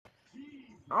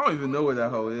I don't even know where that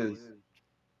hoe is.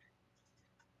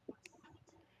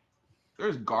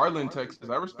 There's Garland, Texas.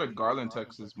 I respect Garland,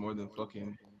 Texas more than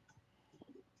fucking.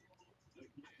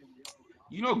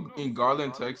 You know, in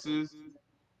Garland, Texas,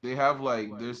 they have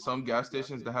like there's some gas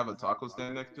stations that have a taco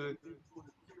stand next to it.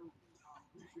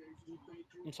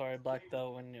 I'm sorry, I blacked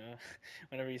out when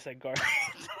whenever you said Garland.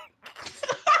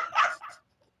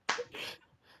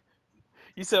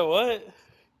 You said what?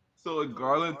 So in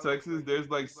Garland, Texas, there's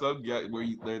like some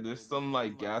where there's some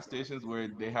like gas stations where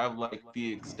they have like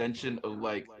the extension of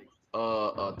like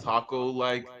a taco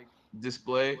like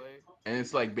display, and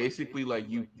it's like basically like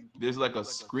you there's like a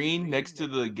screen next to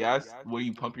the gas where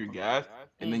you pump your gas,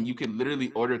 and then Mm. you can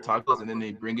literally order tacos, and then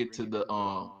they bring it to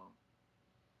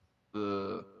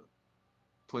the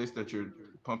place that you're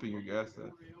pumping your gas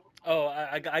at. Oh,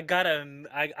 I got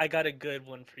a good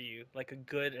one for you, like a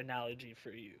good analogy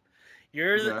for you.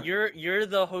 Okay. You're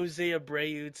the Jose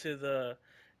Abreu to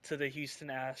the Houston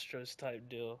Astros type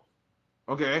deal.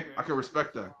 Okay, I can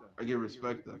respect that. I can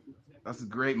respect that. That's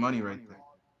great money right there.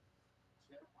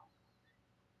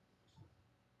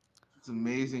 It's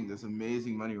amazing. That's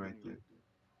amazing money right there.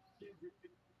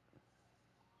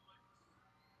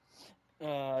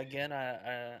 Again,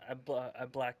 I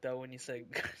blacked out when you said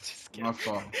just My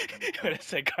kidding. fault. When I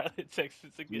said Garland, Texas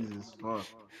again. Jesus fuck.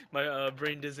 My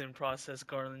brain doesn't process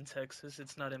Garland, Texas.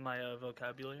 It's not in my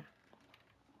vocabulary.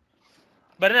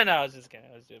 But no, I was just kidding.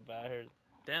 I was just, but I heard.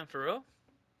 Damn, for real?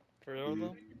 For real Yeah.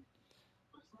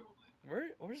 though?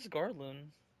 Where's Garland?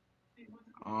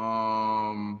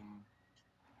 Um.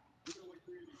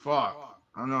 Fuck.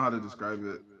 I don't know how to describe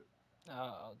it.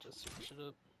 I'll just search it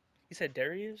up. You said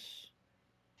Darius?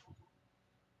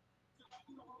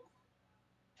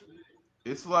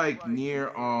 It's like near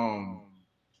It's Oh,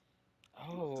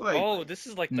 like this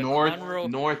is like the north Conroe.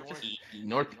 northeast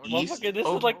Motherfucker, this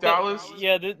is of like the Dallas.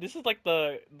 yeah. This is like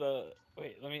the.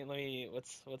 Wait, let me.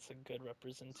 What's a good It's like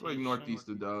representation? northeast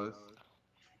of Dallas.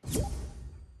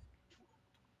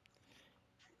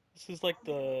 This is like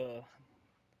the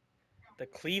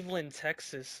Cleveland,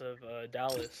 Texas of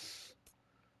Dallas.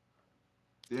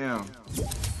 Damn.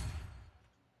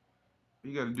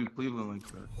 You gotta do Cleveland like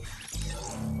that.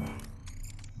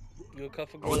 You a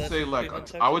cuff a I girl would that's say from like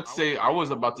Cleveland, I Texas? would say I was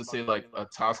about to say like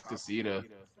Atascocita.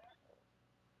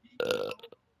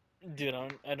 Dude,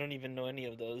 I don't even know any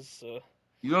of those. So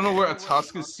You don't know where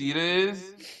Atascocita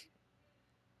is?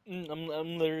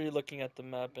 I'm literally looking at the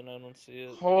map and I don't see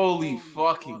it. Holy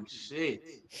fucking shit.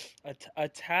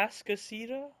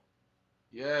 Atascocita?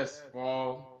 Yes,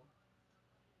 bro.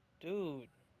 Dude,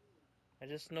 I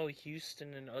just know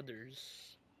Houston and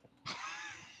others.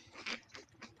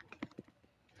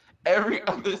 Every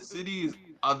other city is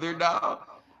other now.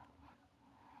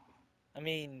 I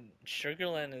mean,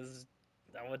 Sugarland is,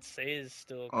 I would say, is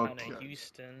still kind of Okay.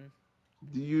 Houston.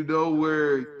 Do you know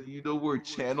where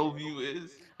Channelview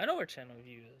is? I know where Channel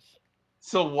View is.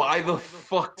 So why the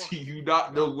fuck do you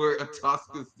not know where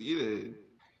Atascocita is?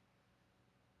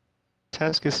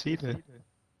 Atascocita.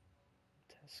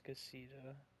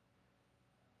 Atascocita.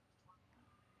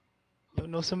 You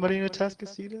don't know somebody in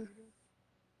Atascocita?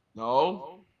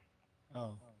 No? Oh.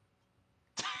 Oh,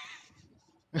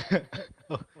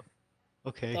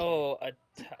 okay.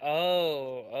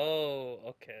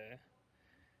 Okay.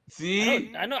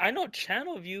 See? I know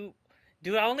Channel View.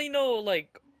 Dude, I only know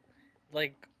like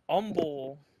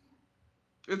Humble.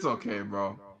 It's okay,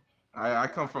 bro. I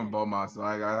come from Beaumont, so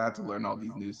I had to learn all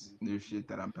these new shit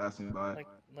that I'm passing by. Like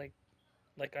like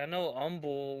like I know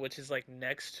Humble, which is like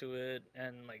next to it,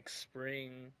 and like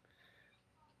Spring.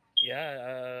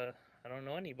 Yeah, I don't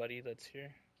know anybody that's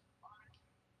here.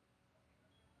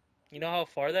 You know how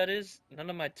far that is? None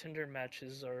of my Tinder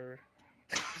matches are.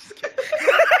 Just kidding.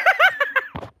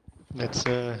 That's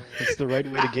the right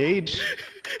way to gauge.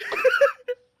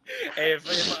 Hey, if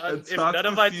none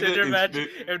of my Atascocita is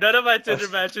if none of my Tinder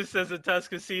matches says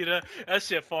Atascocita, that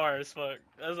shit far as fuck.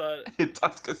 That's not.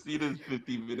 Atascocita is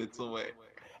 50 minutes away.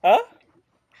 Huh?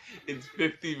 It's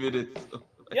 50 minutes.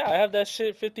 Yeah, I have that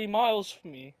shit 50 miles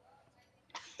from me.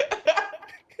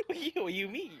 What you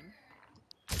mean?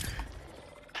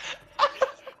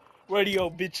 Radio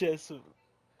bitch ass.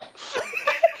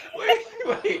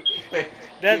 Wait. Wait.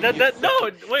 No, that's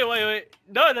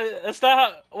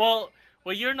not how.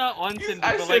 Well, you're not on Tinder,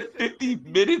 I but said like, 50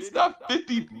 minutes, not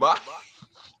 50 miles.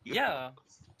 yeah.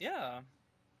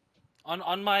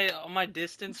 On my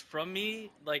distance from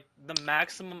me, like the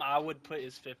maximum I would put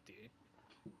is 50.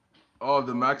 Oh,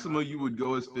 the maximum you would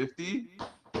go is 50?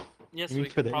 Yes, You mean we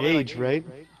for could the probably like. age, right?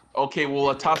 Okay,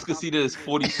 well, Atascocita is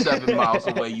 47 miles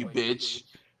away, you bitch.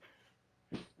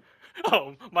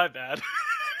 Oh, my bad.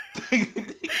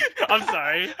 I'm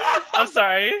sorry. I'm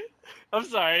sorry. I'm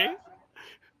sorry.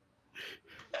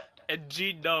 And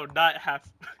G, no, not half,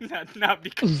 not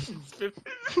because she's 50.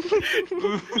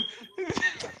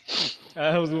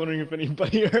 I was wondering if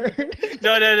anybody heard.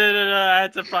 No, no, no, no, no. I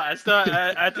had to.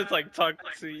 I had to like talk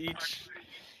to each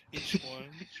one.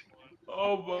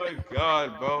 Oh my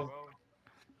god, bro.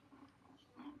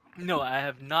 No, I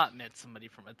have not met somebody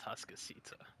from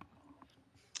Atascocita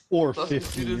Or That's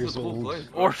 50 is a years cool old. place,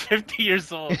 bro. or 50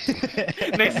 years old.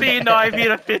 Next thing you know, I meet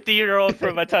a 50-year-old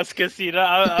from Atascocita.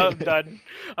 I'm done.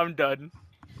 I'm done.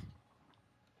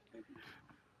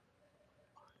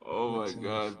 Oh my What's in the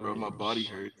god, bro. My body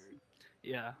fridge? hurts.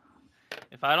 Yeah.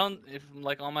 If I don't, if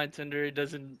like on my Tinder, it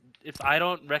doesn't. If I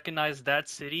don't recognize that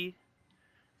city,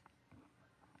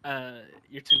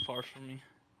 you're too far from me.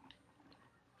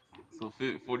 So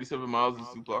 47 miles is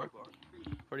too far?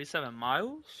 47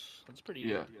 miles? That's pretty.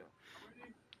 Yeah.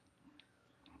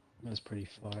 That's pretty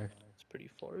far. That's pretty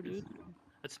far, dude.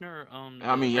 That's near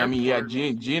the Yeah. airport.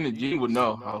 Gene would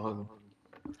know. How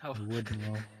How? I would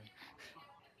know.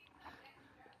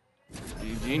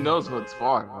 Gene knows what's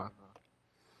far, bro.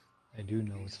 I do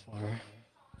know it's far.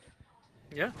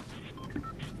 Yeah.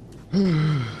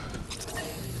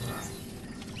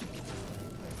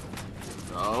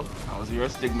 So, how was your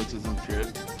astigmatism trip?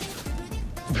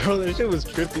 Bro, that shit was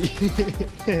trippy.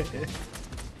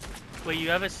 Wait, you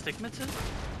have astigmatism?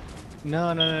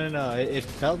 No. It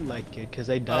felt like it because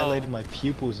I dilated my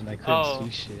pupils and I couldn't see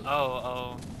shit.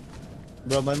 Oh.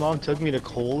 Bro, my mom took me to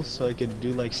Kohl's so I could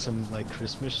do like some like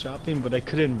Christmas shopping, but I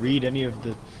couldn't read any of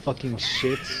the fucking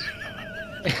shits.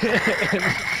 And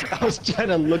I was trying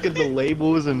to look at the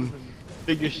labels and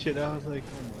figure shit out. I was like,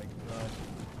 oh my god.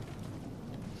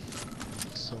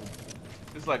 So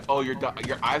It's like, oh, your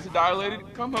eyes are dilated?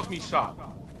 Come help me shop.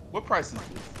 What price is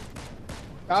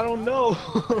I don't know.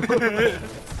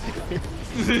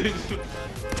 this?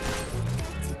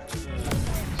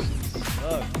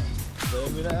 Sucks. But, I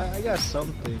mean, I got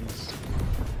some things.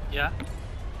 Yeah.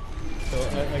 So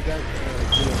I got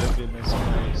Peter as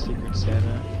my Secret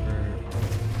Santa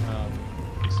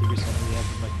for Secret Santa we have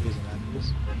with my kids and animals.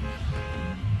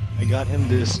 I got him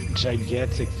this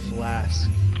gigantic flask.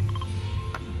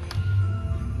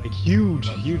 Like huge.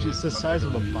 It's the size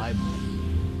of a Bible.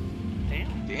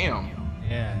 Damn. Damn.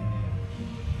 Yeah.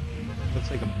 Looks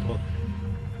like a book.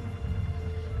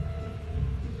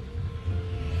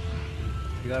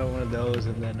 I got one of those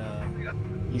and then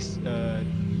these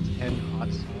 10 hot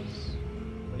sauce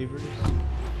flavors.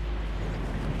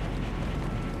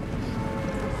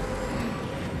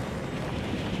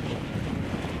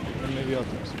 Or maybe I'll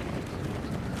throw some.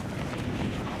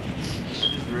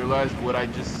 Just realized what I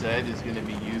just said is gonna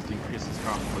be used in Chris's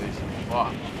compilation.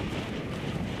 Fuck.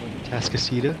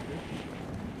 Atascocita?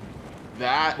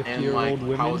 That and like, 50-year-old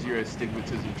women? how was your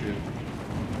astigmatism trip?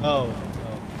 Oh.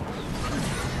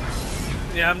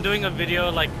 Yeah, I'm doing a video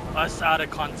like us out of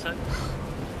context.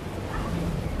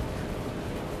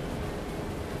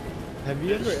 Have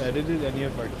you ever edited any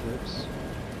of our clips?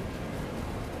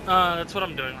 That's what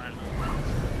I'm doing right now.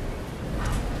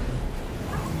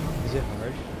 Is it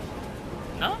hard?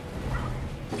 No?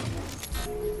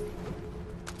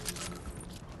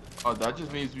 Oh, that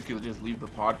just means we could just leave the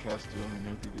podcast to him and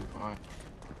everything will be fine.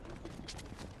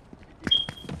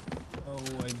 Oh,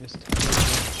 I missed it.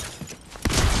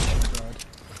 Oh god.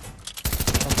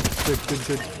 Oh,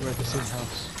 good. We're at the same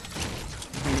house.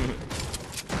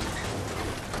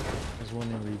 I was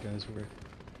wondering where you guys were.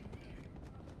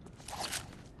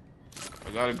 I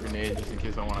got a grenade just in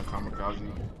case I want a kamikaze.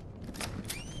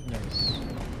 Nice.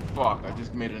 Fuck, I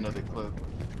just made another clip.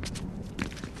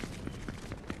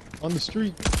 On the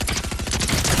street.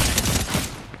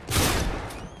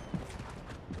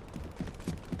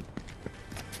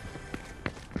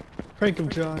 Prank him,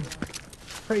 John.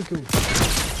 Prank him.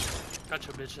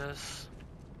 Gotcha, bitches.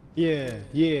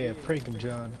 Yeah, prank him,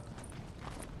 John.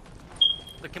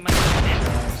 Look at my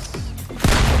dance.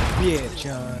 Yeah,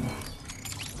 John.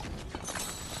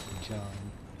 John.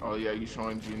 Oh yeah, you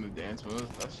showing Gene the dance moves?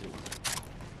 That shit was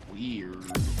weird.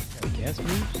 Dance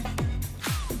moves?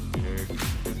 Yeah,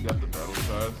 he's got the battle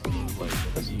size. So like,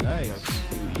 That's he nice. has to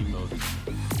do emotes.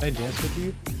 Can I dance with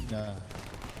you? Nah.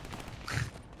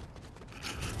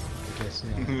 I guess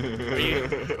not.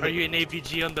 Are you an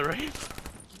AVG on the rave?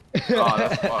 Oh,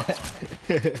 that's fucked.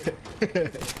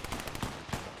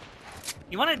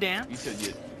 You wanna dance? You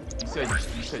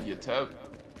said you tap.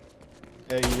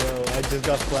 Hey yo, I just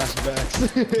got flashbacks.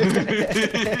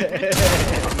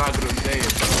 I'm not gonna say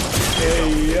it, bro.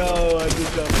 Hey yo, I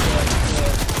just got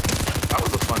flashbacks. That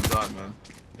was a fun time, man.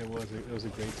 It was a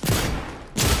great time.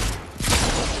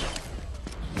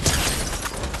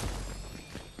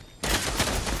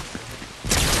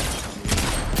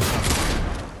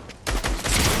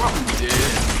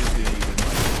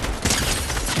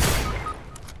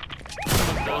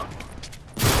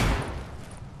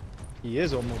 He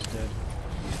is almost dead.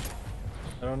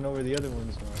 I don't know where the other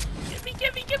ones are. Gimme,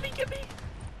 gimme, gimme, gimme!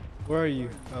 Where are you?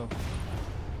 Oh.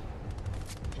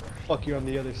 Fuck, you're on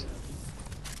the other side.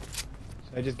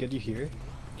 Should I just get you here?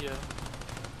 Yeah.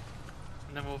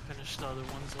 And then we'll finish the other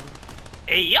ones off.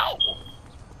 Hey, yo!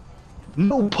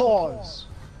 No pause!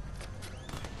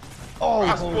 Oh,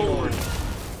 Fast hold forward. on.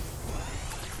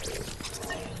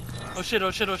 Oh shit,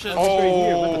 oh shit, oh shit. Oh, it's right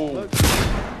here. Oh. What the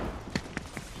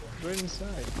fuck? Right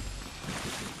inside.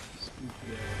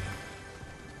 Stupid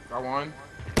ass. Got one.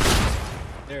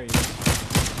 There he is.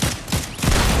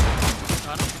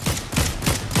 Got him?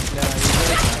 Nah, he's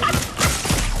right behind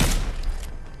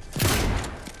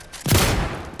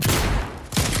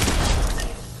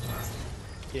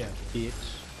you. Yeah, bitch.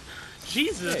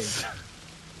 Jesus!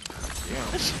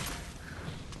 Damn.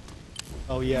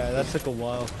 Oh yeah, that took a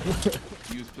while.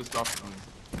 He was pissed off at me.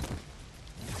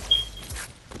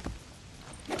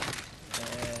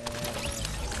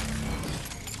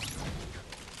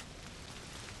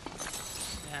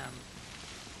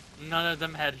 Damn. None of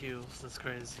them had heals, that's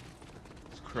crazy.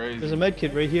 It's crazy. There's a med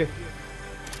kit right here.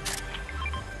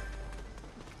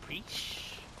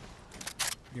 Preach.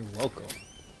 You're welcome.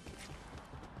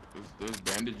 There's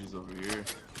bandages over here.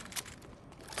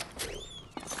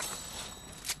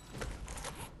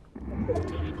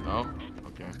 No?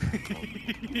 Okay.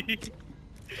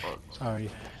 Fuck. Sorry.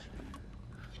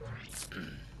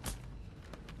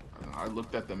 I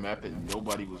looked at the map and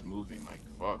nobody was moving. Like,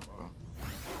 fuck, bro.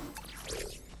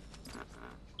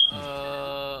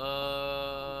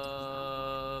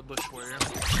 Bush warrior.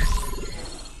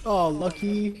 Oh,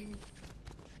 lucky.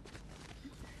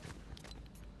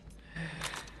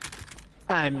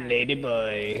 I'm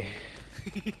Ladyboy.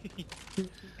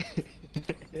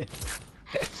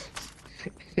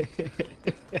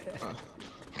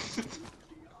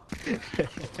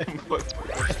 What?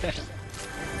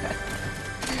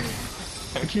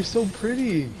 You're so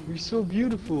pretty. You're so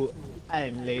beautiful.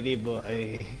 I'm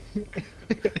Ladyboy.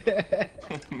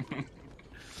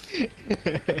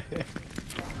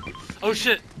 Oh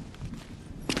shit!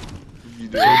 What did you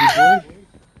do? Ladyboy?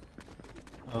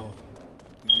 Oh. What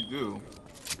did you do?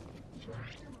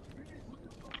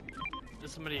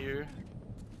 There's somebody here.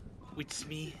 It's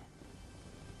me.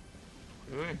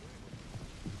 Really?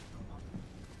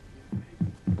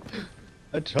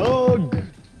 A chug! I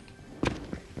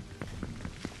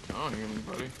don't hear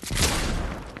anybody.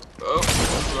 Oh,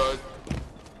 that's right.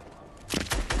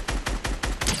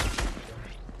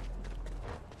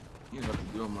 You didn't have to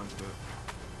do him like that.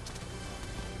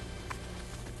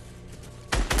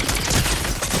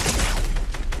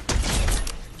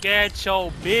 Get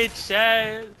your bitch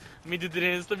ass! Let me do the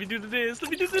dance, let me do the dance,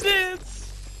 let me do the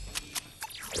dance!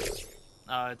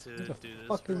 Oh, to do What the this.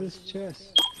 fuck is first. this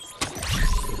chest?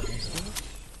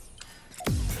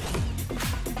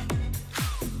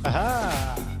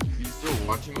 Aha! You still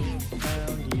watching me?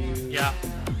 Found you. Yeah.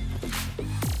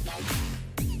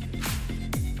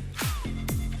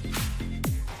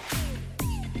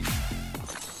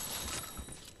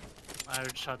 I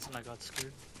heard shots and I got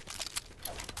scared.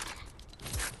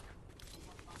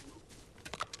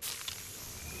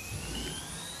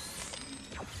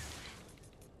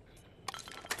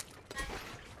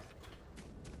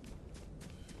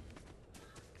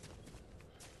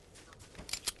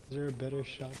 Is there a better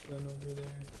shotgun over there?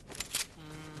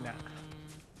 Nah.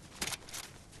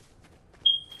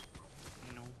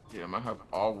 No. Yeah, I might have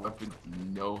all weapons,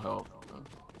 no health.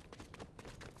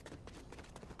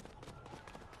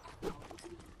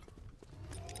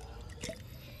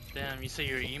 Damn, you say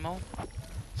you're emo?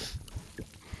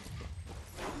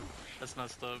 That's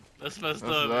messed up. That's messed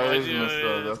up. That is Yeah, messed yeah,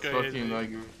 up. that's That's crazy. fucking like,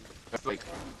 that's like,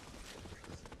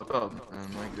 what's up,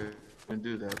 man? Like, they couldn't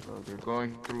do that, bro. They're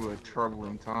going through a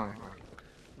troubling time.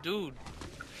 Dude.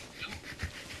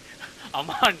 I'm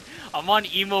on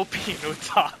emo Pino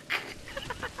talk.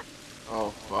 Oh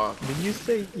fuck. Did you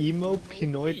say emo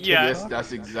Pinoy? Yeah. Yes,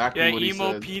 that's exactly Yeah, what he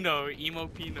emo said. Pino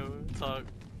talk.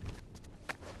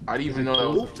 I didn't even Is it know that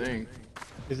was cool? a thing.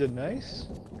 Is it nice?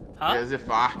 Huh? Yeah, as if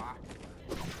I.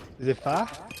 Is it fa?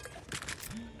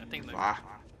 I think the Ah.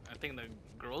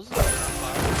 girls are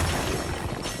fire.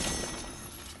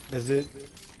 Does it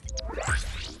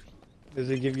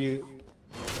give you?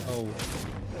 Oh. Well,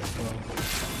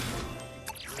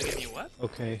 Does it give me what?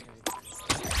 okay.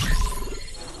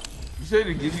 You said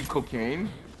it gives you cocaine?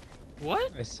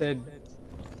 What? I said,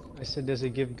 does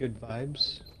it give good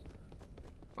vibes?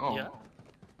 Oh. Yeah.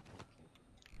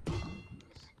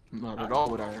 Not at all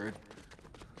what I heard.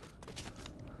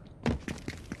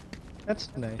 That's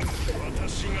nice.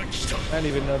 I didn't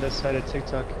even know that side of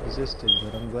TikTok existed,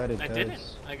 but I'm glad it I does. didn't.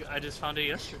 I just found it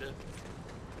yesterday.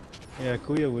 Yeah,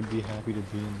 Kuya would be happy to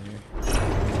be in there.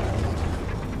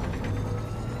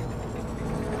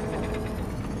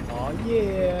 Oh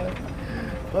yeah,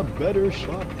 a better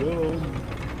shotgun.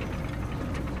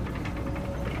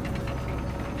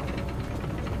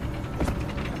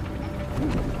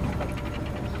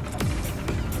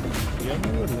 Yeah, I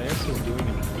know what Lance is doing.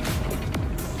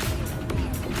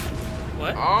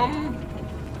 What?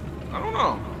 I don't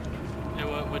know.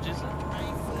 Yeah, what'd you say?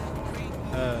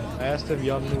 I asked if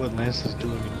y'all knew what Lance is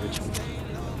doing in Richmond.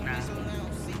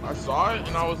 Nah. I saw it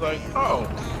and I was like, oh,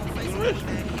 he's in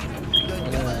Richmond.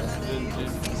 Then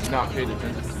just not paid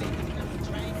attention.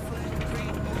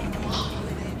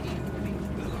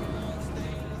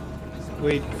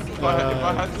 Wait, If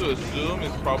I had to assume,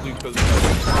 it's probably because he's like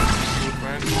a school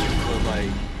friend, but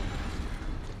like,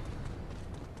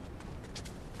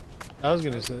 I was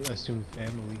gonna assume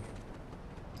family.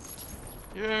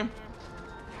 yeah,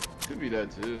 could be that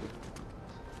too.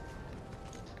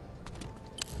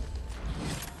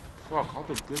 Fuck, all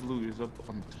the good loot is up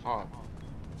on top.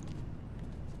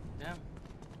 Damn.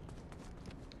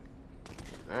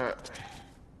 That.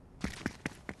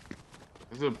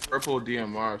 There's a purple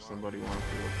DMR if somebody wants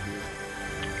to go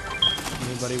through.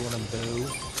 Anybody want a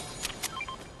bow?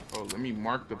 Oh, let me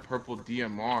mark the purple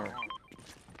DMR.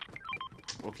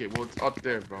 Okay, well, it's up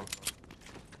there, bro.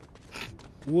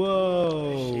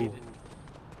 Whoa!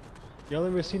 Y'all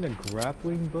ever seen a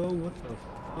grappling bow? What the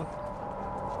fuck?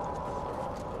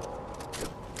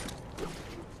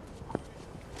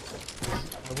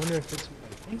 I wonder if it's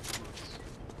what I think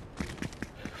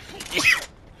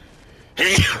it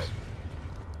is.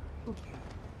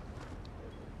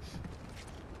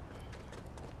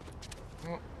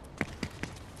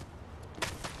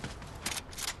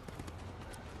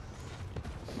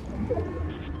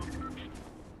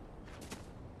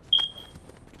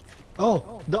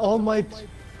 Oh, the All Might.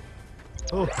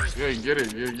 Oh, Yeah, you get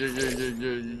it. You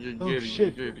Oh, get it.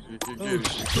 shit. You get it. You Oh, get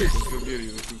it. shit. Let's go get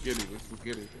it. Let's go get it. Let's go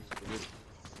get it. Let's go get it.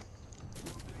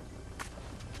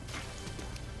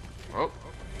 Oh.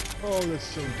 oh, that's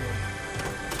so dope.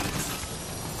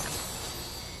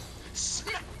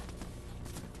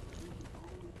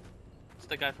 It's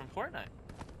the guy from Fortnite.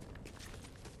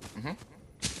 Mhm.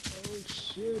 Oh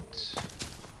shit.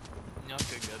 Y'all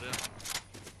could get it.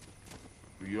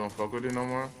 You don't fuck with it no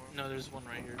more? No, there's one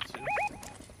right here too.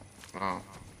 Oh.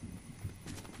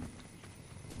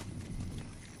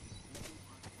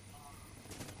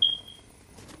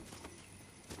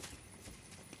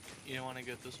 You don't want to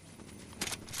get this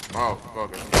one? Oh,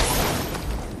 fuck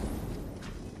it.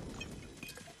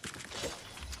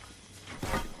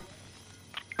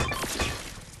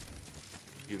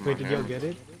 Use my Wait, did y'all hammer. get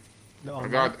it? The All I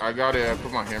Might? got it. I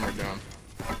put my hammer down.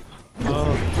 Oh,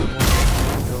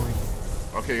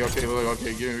 going. Okay, okay,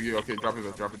 give me, okay, drop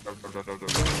it, drop it.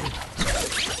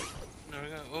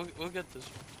 No, we'll get this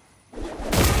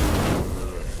one.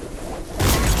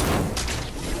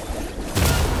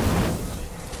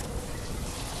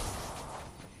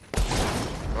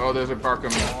 Oh, there's a car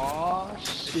coming. Oh They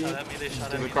shit. shot at me. They shot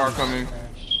at There's a me. car coming.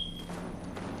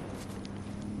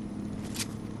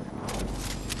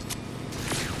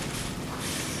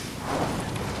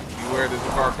 Beware, there's a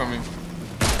car coming.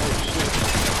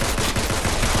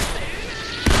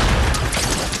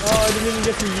 Oh, I didn't even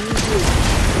get to use it.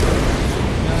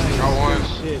 Nice. Got one. Good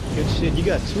shit. Good shit. You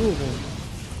got two of them.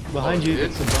 Behind Oh, you, you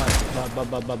did? it's a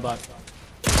bot.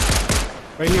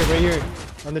 Right here.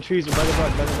 On the trees, by the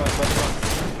bot.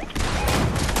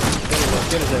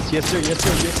 Get his ass. Yes, sir.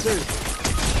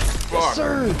 Fuck. Yes,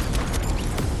 sir.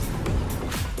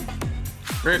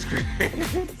 Chris.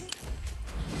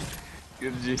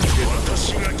 Good G. Good.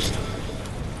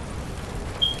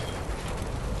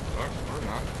 Or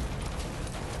not.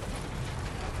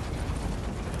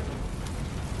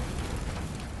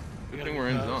 We Good gotta thing be we're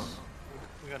in fast. zone.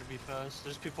 We gotta be fast.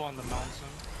 There's people on the mountain.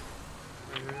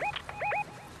 Right here.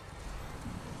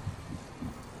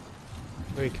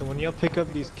 Wait, when y'all pick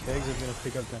up these kegs, I'm gonna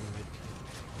pick up that mid.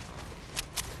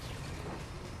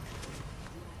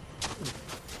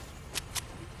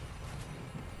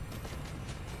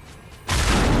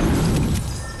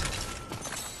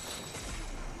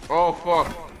 Oh fuck.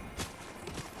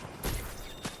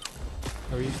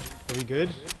 Are we good?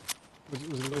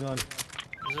 What's going on?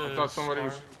 There's I a thought somebody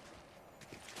was. star.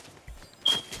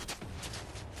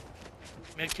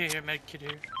 Medkit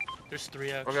here. There's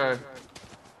 3 actually. Okay.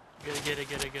 Get it.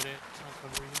 I'll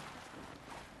cover you.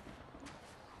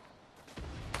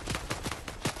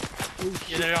 Oh,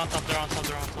 Yeah, they're on top.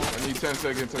 I need 10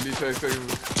 seconds.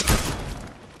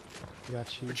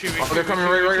 Got you. Retreat. Oh, they're coming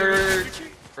right. Right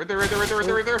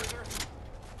there.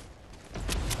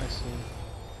 I see.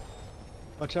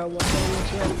 Watch out, watch out,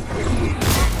 watch out.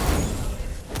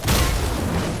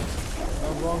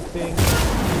 Oh, wrong thing.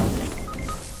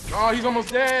 Oh, he's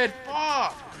almost dead.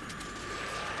 Fuck.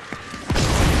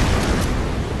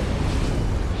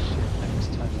 Shit,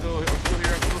 next time. I'm still here.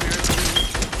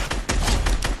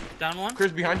 Down one.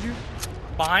 Chris, behind you.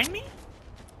 Behind me?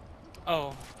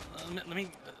 Oh, let me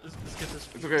let's get this.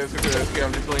 It's okay.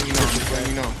 I'm just letting you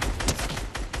know.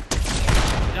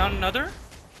 Down another.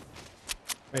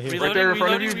 Right here. Right there in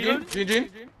front of you, Reloading. Jin.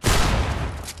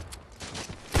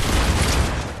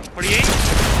 48,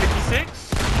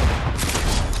 56.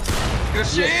 Good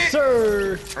shit. Yes,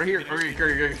 sir. Right here.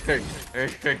 Hey.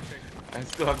 I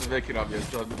still have to make it up.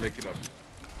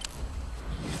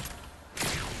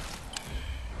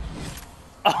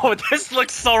 Oh, this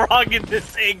looks so wrong in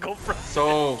this angle, bro.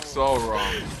 So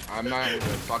wrong. I'm not even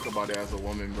gonna talk about it as a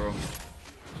woman, bro.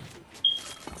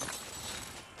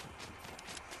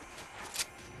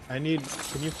 Can you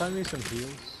find me some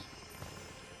heals?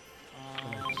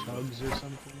 Like chugs or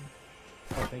something?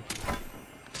 Oh, thank you.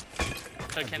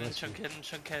 Chunk in.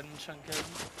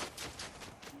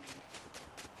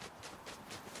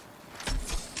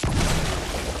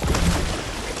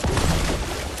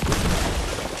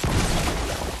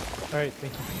 Alright,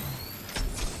 thank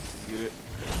you. Get it.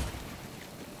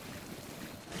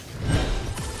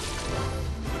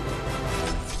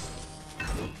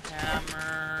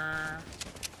 Hammer.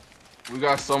 We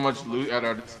got so much loot at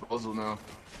our disposal now.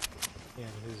 Yeah,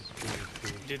 his is cool.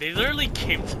 Dude, they literally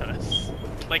came to us.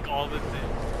 Like all the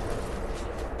things.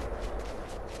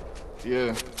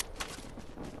 Yeah.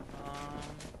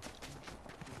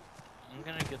 I'm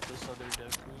gonna get this other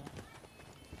Deku.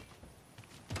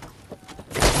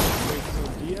 Wait, so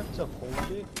do you have to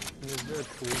hold it? Is there a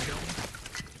cooldown?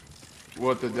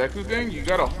 What, the Deku thing? You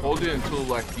gotta hold it until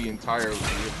like the entire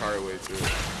way through.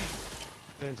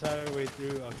 The entire way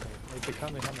through? Okay. Like the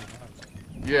Kamehameha.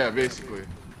 Yeah, basically.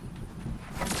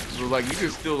 So like you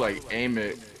can still like aim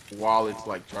it while it's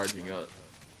like charging up.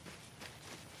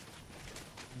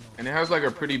 And it has like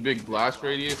a pretty big blast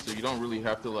radius, so you don't really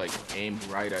have to like aim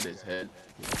right at his head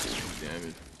to do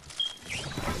damage.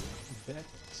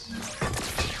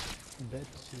 Bet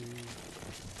to...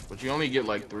 But you only get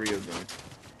like 3 of them.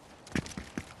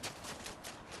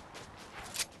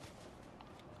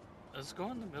 Let's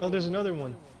go in the middle. Oh, there's another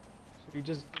one. Should we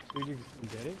just get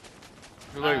it? I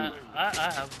feel like I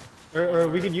have. Or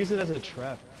we could use it as a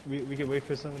trap. We could wait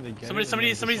for someone to get it.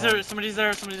 Somebody's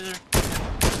there. 53.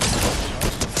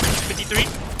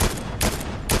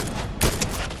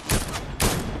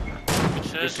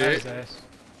 Good Good shit. shit.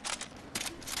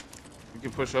 You can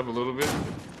push up a little bit.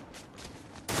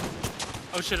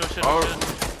 Oh shit.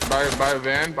 By a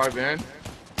van.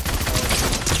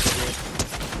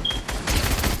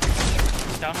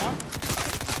 Down one.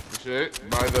 Good shit.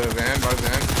 By the van.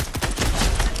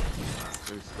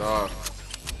 Good stuff.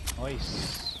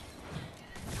 Nice.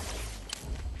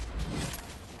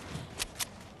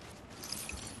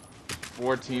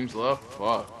 Four teams left.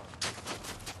 Fuck.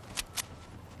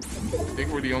 I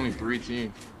think we're the only 3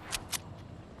 teams.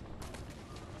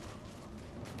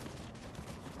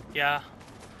 Yeah.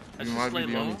 We Let's might just be lay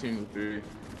the low. only team with 3.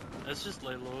 Let's just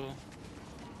lay low.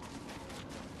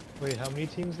 Wait, how many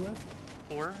teams left?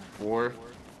 4. 4.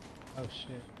 Oh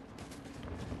shit.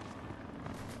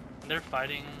 They're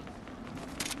fighting.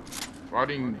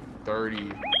 Fighting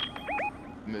 30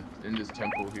 in this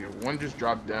temple here. One just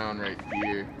dropped down right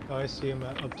here. Oh, I see him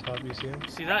up top. You see him?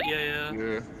 See that? Yeah.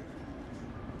 Yeah.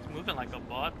 It's moving like a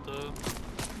bot though.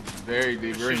 They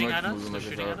They're very shooting much at us. moving They're like a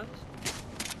shooting at dog. us.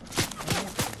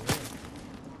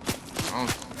 I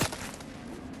don't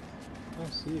I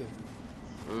don't see it.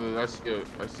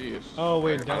 I see it. Oh,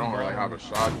 wait, I down don't really bottom. have a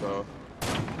shot though.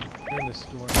 They're in the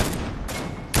store.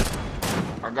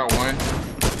 I got one.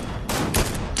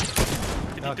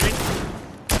 53.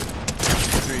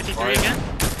 53 Fire. again.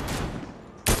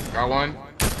 Got one.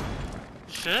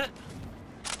 Shit.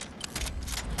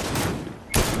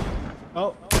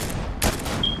 Oh.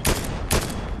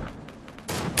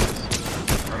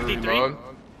 Gotta 53. reload.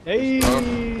 Hey.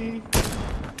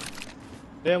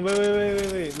 Damn,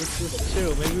 wait. Let's just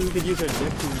chill. Maybe we could use our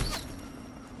Dekus.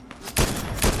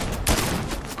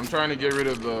 I'm trying to get rid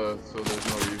of the so there's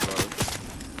no revive.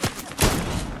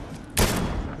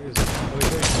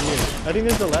 I think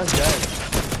this is the last guy.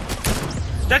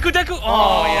 Deku!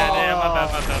 Oh, yeah, damn, my bad,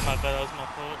 that was my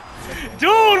fault.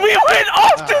 Dude, we went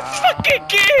off the fucking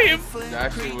game!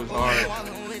 That shit was hard.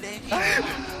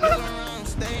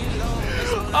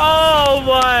 Oh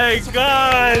my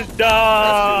god,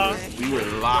 dog! We were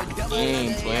locked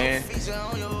in, man.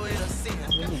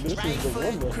 this is the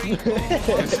woman.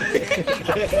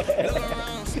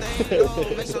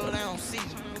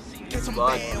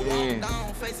 Fuck in.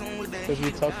 Because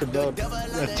we talked about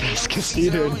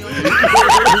Atascocita.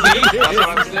 That's what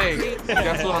I'm saying.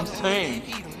 That's what I'm saying.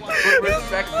 Put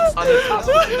respect on the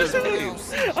Atascocita's name.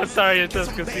 I'm sorry, it's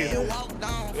just Casino.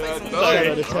 Yeah, Shout no.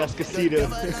 out Atascocita.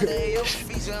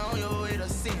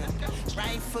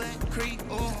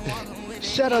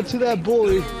 Shout out to that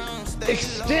boy.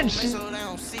 Extension.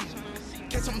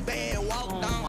 Oh